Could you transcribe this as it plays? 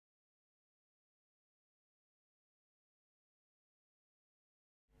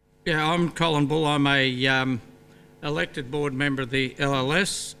Yeah, I'm Colin Bull. I'm a elected board member of the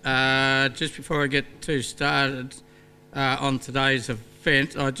LLS. Just before I get too started on today's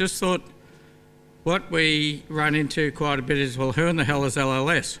event, I just thought what we run into quite a bit is, well, who in the hell is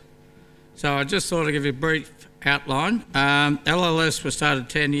LLS? So I just thought I'd give you a brief outline. LLS was started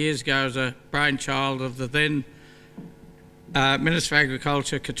 10 years ago as a brainchild of the then Minister of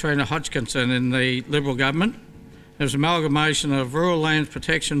Agriculture, Katrina Hodgkinson, in the Liberal government. It was an amalgamation of rural lands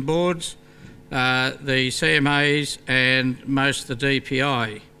protection boards, the CMAs and most of the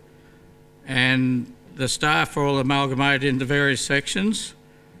DPI. And the staff were all amalgamated into various sections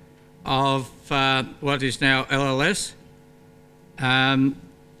of what is now LLS.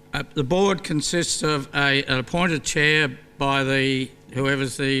 The board consists of an appointed chair by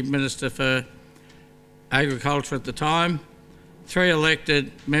whoever's the Minister for Agriculture at the time, 3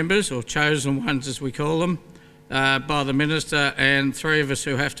 elected members, or chosen ones as we call them, by the Minister, and 3 of us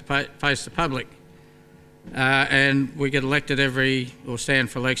who have to face the public. And we get elected or stand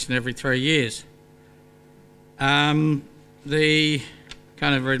for election every 3 years. Can't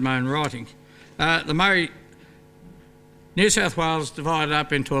even read my own writing. The Murray, New South Wales divided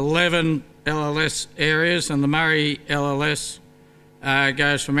up into 11 LLS areas, and the Murray LLS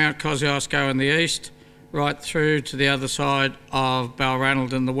goes from Mount Kosciuszko in the east right through to the other side of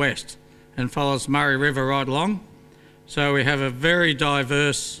Balranald in the west, and follows the Murray River right along. So we have a very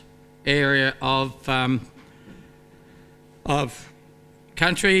diverse area of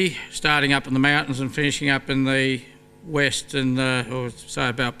country, starting up in the mountains and finishing up in the west, or say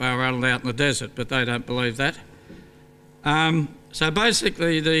about Balranald out in the desert, but they don't believe that. So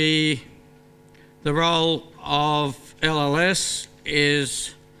basically the role of LLS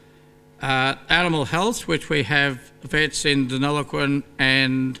is animal health, which we have vets in Deniliquin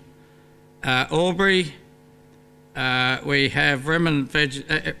and Albury. We have remnant,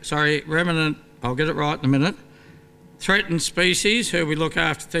 I'll get it right in a minute, threatened species, who we look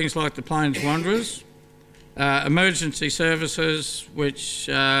after things like the plains wanderers. Emergency services, which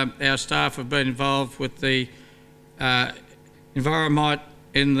our staff have been involved with the environment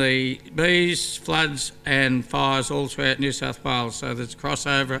in the bees, floods and fires all throughout New South Wales, so there's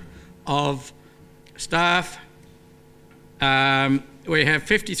crossover of staff. We have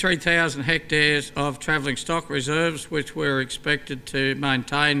 53,000 hectares of travelling stock reserves, which we're expected to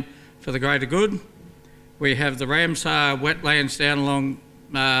maintain for the greater good. We have the Ramsar wetlands down along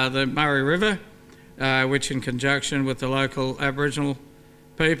the Murray River, which in conjunction with the local Aboriginal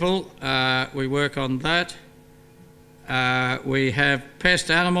people, we work on that. We have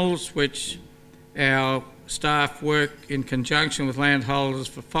pest animals, which our staff work in conjunction with landholders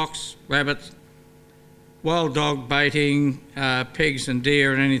for fox, rabbits, wild dog baiting, pigs and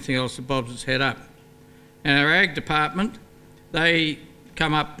deer and anything else that bobs its head up. And our ag department, they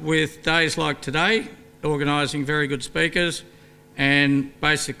come up with days like today, organising very good speakers, and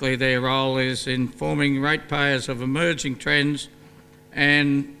basically their role is informing ratepayers of emerging trends,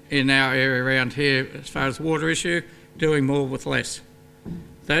 and in our area around here, as far as the water issue, doing more with less.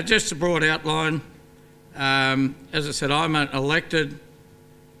 So just a broad outline. As I said, I'm an elected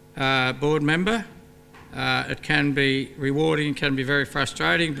board member. It can be rewarding, can be very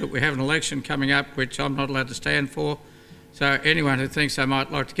frustrating, but we have an election coming up which I'm not allowed to stand for. So anyone who thinks they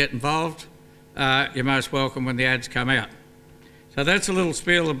might like to get involved, you're most welcome when the ads come out. So that's a little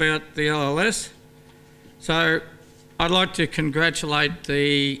spiel about the LLS. So I'd like to congratulate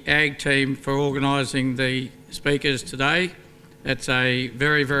the Ag team for organising the speakers today. It's a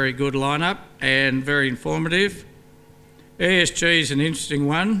very, very good lineup and very informative. ESG is an interesting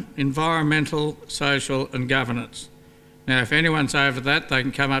one: environmental, social and governance. Now, if anyone's over that, they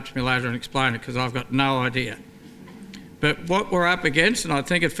can come up to me later and explain it, because I've got no idea. But what we're up against, and I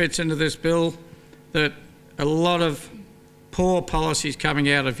think it fits into this bill, that a lot of poor policies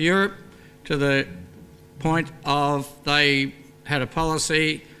coming out of Europe, to the point of they had a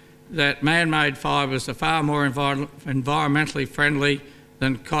policy that man-made fibres are far more environmentally friendly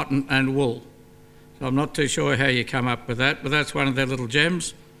than cotton and wool. So I'm not too sure how you come up with that, but that's one of their little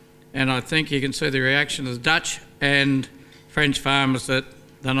gems. And I think you can see the reaction of the Dutch and French farmers, that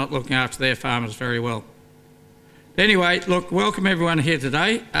they're not looking after their farmers very well. Anyway, look, welcome everyone here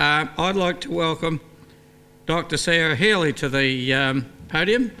today. I'd like to welcome Dr. Sarah Healy to the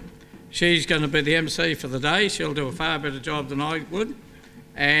podium. She's going to be the MC for the day. She'll do a far better job than I would.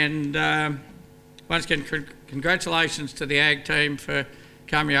 And once again, congratulations to the Ag team for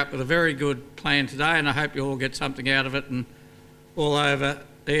coming up with a very good plan today, and I hope you all get something out of it and all over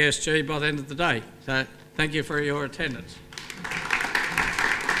ESG by the end of the day. So thank you for your attendance.